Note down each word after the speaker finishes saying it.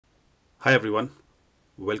Hi everyone,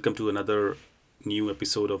 welcome to another new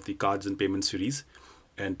episode of the Cards and Payment series.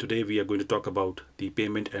 And today we are going to talk about the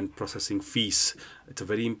payment and processing fees. It's a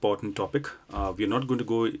very important topic. We are not going to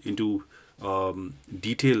go into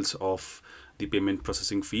details of the payment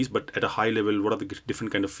processing fees, but at a high level, what are the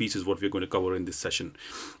different kind of fees is what we're going to cover in this session.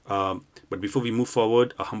 But before we move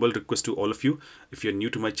forward, a humble request to all of you. If you're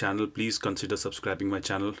new to my channel, please consider subscribing my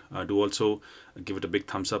channel. Do also give it a big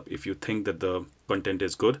thumbs up if you think that the content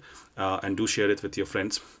is good, and do share it with your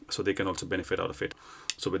friends so they can also benefit out of it.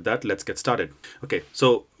 So with that, let's get started. Okay,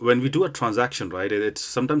 so when we do a transaction, right, it's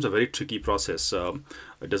sometimes a very tricky process.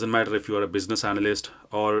 It doesn't matter if you are a business analyst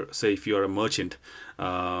or say if you are a merchant.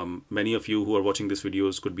 Many of you who are watching these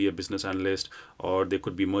videos could be a business analyst or they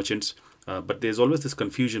could be merchants. But there's always this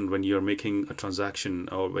confusion when you're making a transaction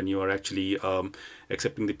or when you are actually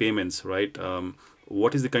accepting the payments, right?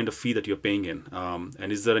 What is the kind of fee that you're paying in,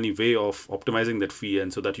 and is there any way of optimizing that fee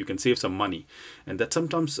and so that you can save some money? And that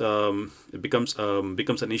sometimes it becomes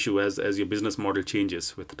an issue as your business model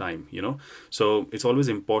changes with time, so it's always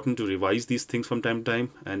important to revise these things from time to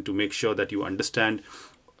time and to make sure that you understand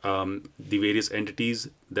the various entities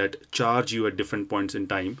that charge you at different points in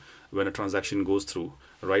time when a transaction goes through,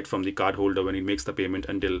 right from the cardholder when he makes the payment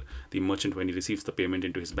until the merchant when he receives the payment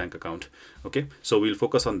into his bank account. Okay, so we'll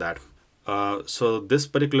focus on that. So this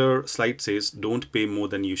particular slide says don't pay more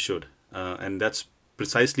than you should, and that's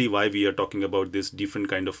precisely why we are talking about this different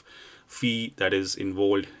kind of fee that is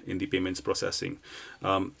involved in the payments processing.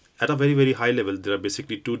 At a very high level, there are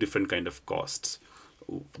basically two different kind of costs.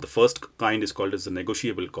 The first kind is called as the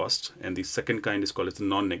negotiable costs, and the second kind is called as the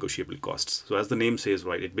non-negotiable costs. So as the name says,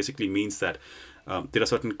 right, it basically means that there are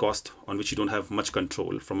certain costs on which you don't have much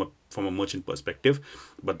control from a merchant perspective,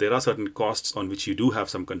 but there are certain costs on which you do have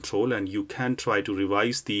some control, and you can try to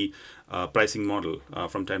revise the pricing model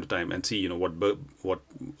from time to time and see what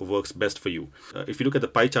works best for you. If you look at the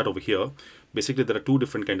pie chart over here, basically there are two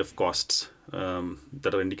different kind of costs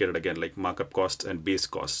that are indicated again, like markup costs and base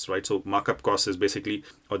costs, right? So markup costs is basically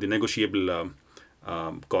or the negotiable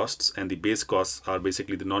costs, and the base costs are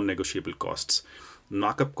basically the non-negotiable costs.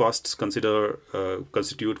 Markup costs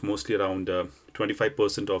constitute mostly around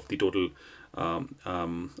 25% of the total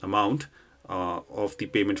amount of the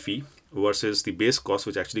payment fee, versus the base cost,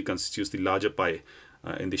 which actually constitutes the larger pie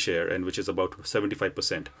in the share, and which is about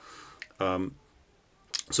 75%.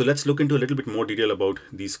 So let's look into a little bit more detail about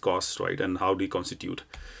these costs, right, and how they constitute.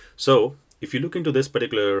 So if you look into this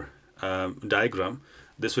particular diagram,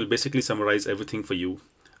 this will basically summarize everything for you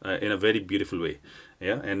in a very beautiful way.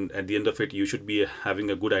 Yeah, and at the end of it, you should be having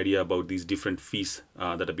a good idea about these different fees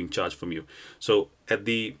that are being charged from you. So at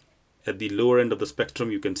the lower end of the spectrum,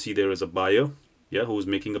 you can see there is a buyer, yeah, who is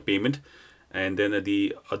making a payment, and then at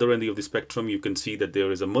the other end of the spectrum, you can see that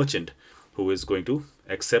there is a merchant who is going to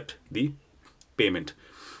accept the payment.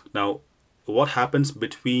 Now, what happens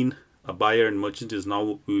between a buyer and merchant is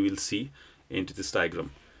now we will see into this diagram.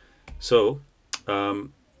 So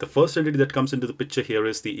the first entity that comes into the picture here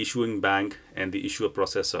is the issuing bank and the issuer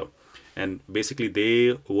processor, and basically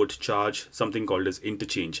they would charge something called as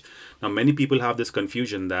interchange. Now many people have this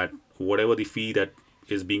confusion that whatever the fee that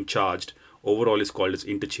is being charged overall is called as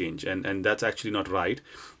interchange, and that's actually not right.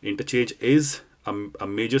 Interchange is a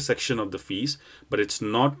major section of the fees, but it's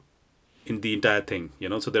not in the entire thing,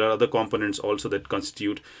 so there are other components also that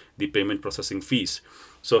constitute the payment processing fees.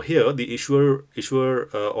 So here the issuer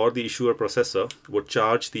or the issuer processor would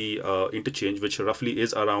charge the interchange, which roughly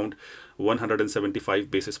is around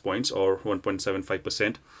 175 basis points or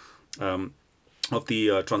 1.75% of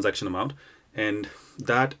the transaction amount, and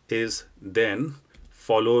that is then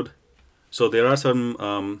followed. So there are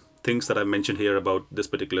some things that I mentioned here about this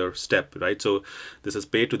particular step, right? So this is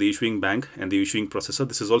paid to the issuing bank and the issuing processor.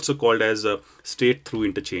 This is also called as a straight through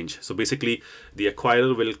interchange. So basically the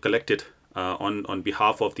acquirer will collect it on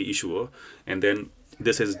behalf of the issuer, and then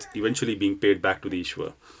this is eventually being paid back to the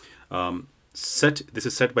issuer. This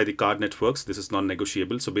is set by the card networks. This is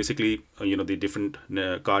non-negotiable. So basically the different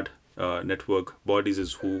card network bodies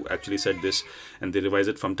is who actually set this, and they revise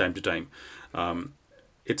it from time to time.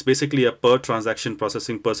 It's basically a per transaction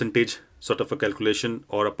processing percentage sort of a calculation,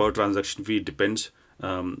 or a per transaction fee. Depends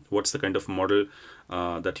what's the kind of model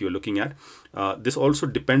that you're looking at. This also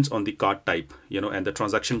depends on the card type, and the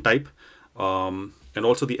transaction type, and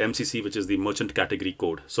also the MCC, which is the merchant category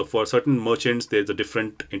code. So for certain merchants, there's a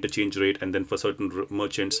different interchange rate, and then for certain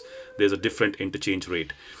merchants, there's a different interchange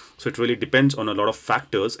rate. So it really depends on a lot of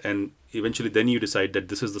factors, and eventually then you decide that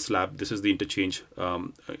this is the slab, this is the interchange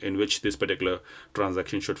in which this particular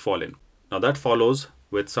transaction should fall in. Now that follows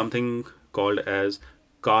with something called as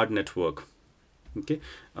card network. Okay,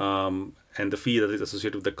 and the fee that is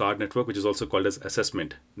associated with the card network, which is also called as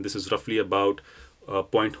assessment. This is roughly about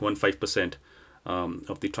 0.15%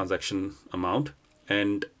 of the transaction amount.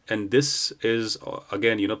 And this is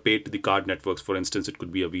again, paid to the card networks. For instance, it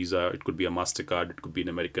could be a Visa, it could be a MasterCard, it could be an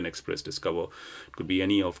American Express, Discover, it could be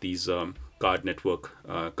any of these card network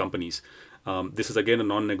companies. This is again a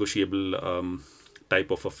non-negotiable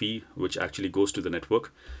type of a fee which actually goes to the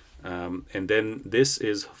network. And then this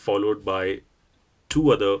is followed by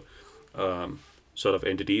two other sort of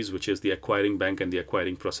entities, which is the acquiring bank and the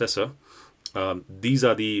acquiring processor. These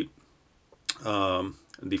are the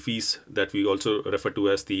fees that we also refer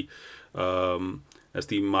to as the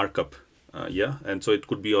markup. And so it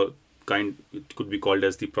could be it could be called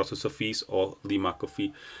as the processor fees or the markup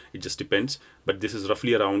fee. It just depends. But this is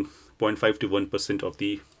roughly around 0.5 to 1% of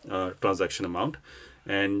the transaction amount.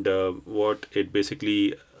 And what it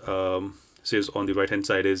basically says on the right hand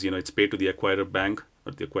side is, it's paid to the acquirer bank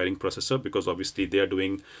or the acquiring processor, because obviously they are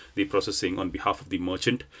doing the processing on behalf of the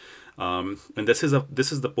merchant. And this is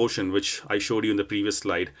the portion which I showed you in the previous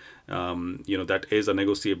slide. That is a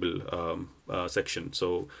negotiable section.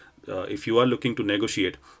 So if you are looking to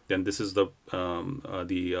negotiate, then this is the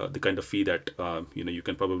kind of fee that you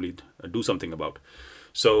can probably do something about.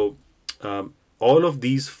 So all of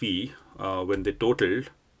these fee, when they totaled,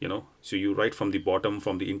 so you write from the bottom,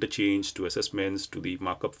 from the interchange to assessments to the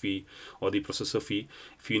markup fee or the processor fee.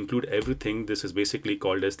 If you include everything, this is basically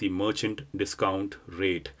called as the merchant discount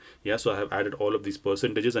rate. So I have added all of these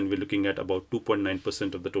percentages, and we're looking at about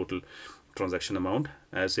 2.9% of the total transaction amount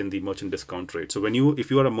as in the merchant discount rate. So if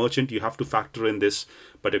you are a merchant, you have to factor in this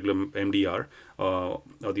particular MDR or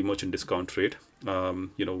the merchant discount rate,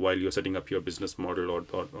 while you're setting up your business model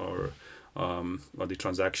or the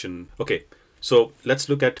transaction. Okay. So let's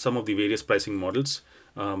look at some of the various pricing models.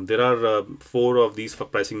 There are 4 of these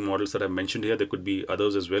pricing models that I've mentioned here. There could be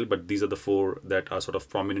others as well, but these are the 4 that are sort of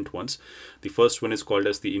prominent ones. The first one is called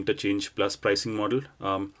as the interchange plus pricing model.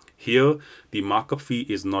 Here, the markup fee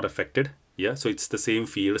is not affected. So it's the same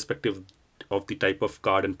fee irrespective of the type of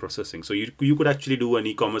card and processing. So you could actually do an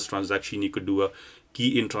e-commerce transaction. You could do a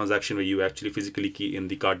key in transaction where you actually physically key in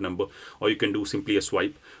the card number, or you can do simply a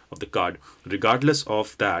swipe of the card. Regardless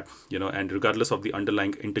of that, and regardless of the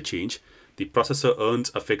underlying interchange, the processor earns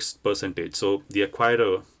a fixed percentage. So the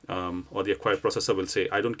acquirer or the acquired processor will say,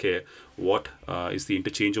 I don't care what is the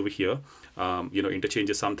interchange over here. Interchange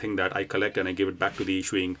is something that I collect and I give it back to the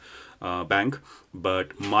issuing bank,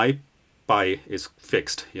 but my pie is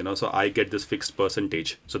fixed, so I get this fixed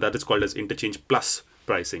percentage. So that is called as interchange plus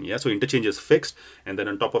pricing. So interchange is fixed, and then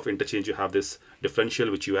on top of interchange you have this differential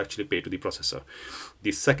which you actually pay to the processor.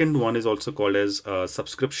 The second one is also called as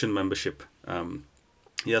subscription membership.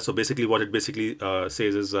 So basically what it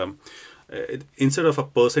says is instead of a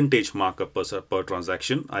percentage markup per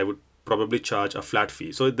transaction, I would probably charge a flat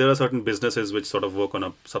fee. So there are certain businesses which sort of work on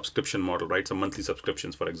a subscription model, right? So monthly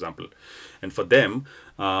subscriptions, for example. And for them,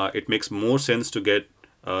 it makes more sense to get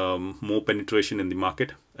more penetration in the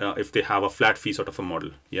market if they have a flat fee sort of a model.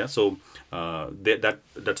 So that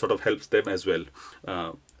sort of helps them as well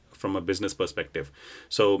from a business perspective.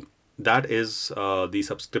 So that is the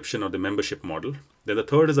subscription or the membership model. Then the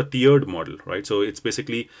third is a tiered model, right? So it's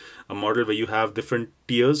basically a model where you have different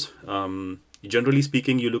tiers. Generally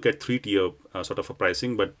speaking, you look at 3-tier sort of a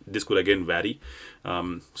pricing, but this could again vary.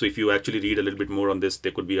 So if you actually read a little bit more on this,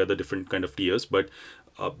 there could be other different kind of tiers, but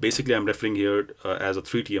basically I'm referring here as a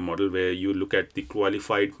 3-tier model where you look at the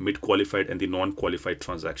qualified, mid-qualified, and the non-qualified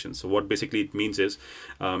transactions. So what basically it means is,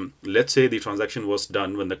 let's say the transaction was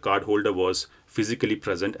done when the card holder was physically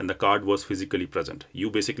present and the card was physically present.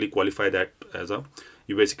 You basically qualify that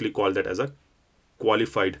you basically call that as a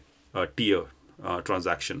qualified tier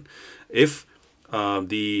transaction. If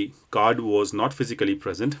the card was not physically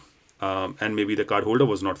present, and maybe the card holder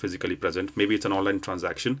was not physically present, maybe it's an online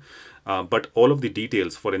transaction, but all of the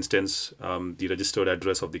details, for instance, the registered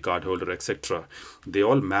address of the card holder, etc., they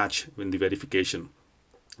all match in the verification,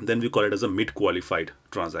 then we call it as a mid-qualified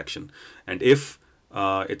transaction. And if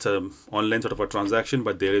it's an online sort of a transaction,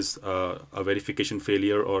 but there is a verification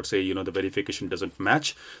failure, or say, the verification doesn't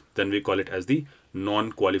match, then we call it as the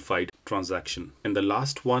non-qualified transaction. And the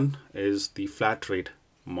last one is the flat rate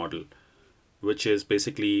model, which is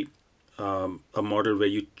basically a model where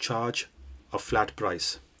you charge a flat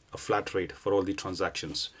price, a flat rate for all the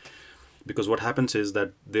transactions. Because what happens is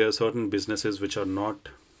that there are certain businesses which are not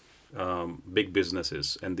big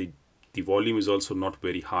businesses, and the volume is also not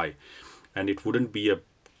very high. And it wouldn't be a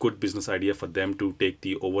good business idea for them to take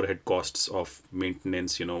the overhead costs of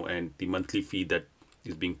maintenance, and the monthly fee that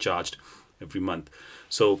is being charged every month.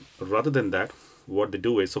 So rather than that, what they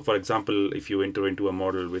do is, so for example, if you enter into a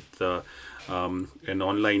model with an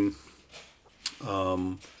online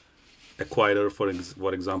acquirer,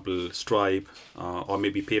 for example, Stripe or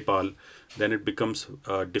maybe PayPal, then it becomes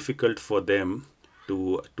difficult for them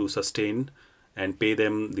to sustain and pay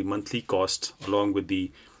them the monthly cost along with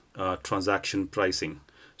the transaction pricing.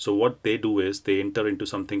 So what they do is they enter into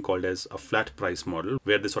something called as a flat price model,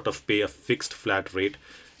 where they sort of pay a fixed flat rate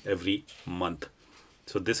every month.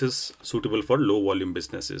 So this is suitable for low volume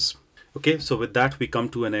businesses. Okay, so with that, we come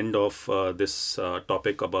to an end of this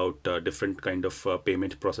topic about different kind of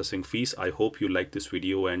payment processing fees. I hope you liked this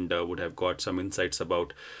video and would have got some insights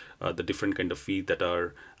about the different kind of fees that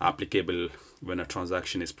are applicable when a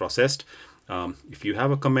transaction is processed. If you have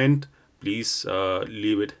a comment, please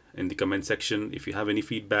leave it in the comment section. If you have any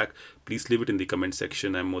feedback, please leave it in the comment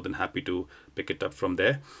section. I'm more than happy to pick it up from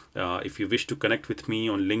there. If you wish to connect with me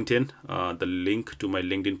on LinkedIn, the link to my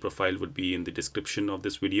LinkedIn profile would be in the description of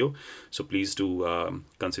this video. So please do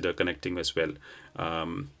consider connecting as well.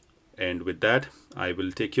 And with that, I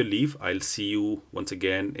will take your leave. I'll see you once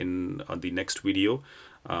again in the next video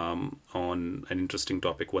on an interesting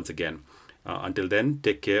topic once again. Until then,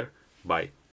 take care. Bye.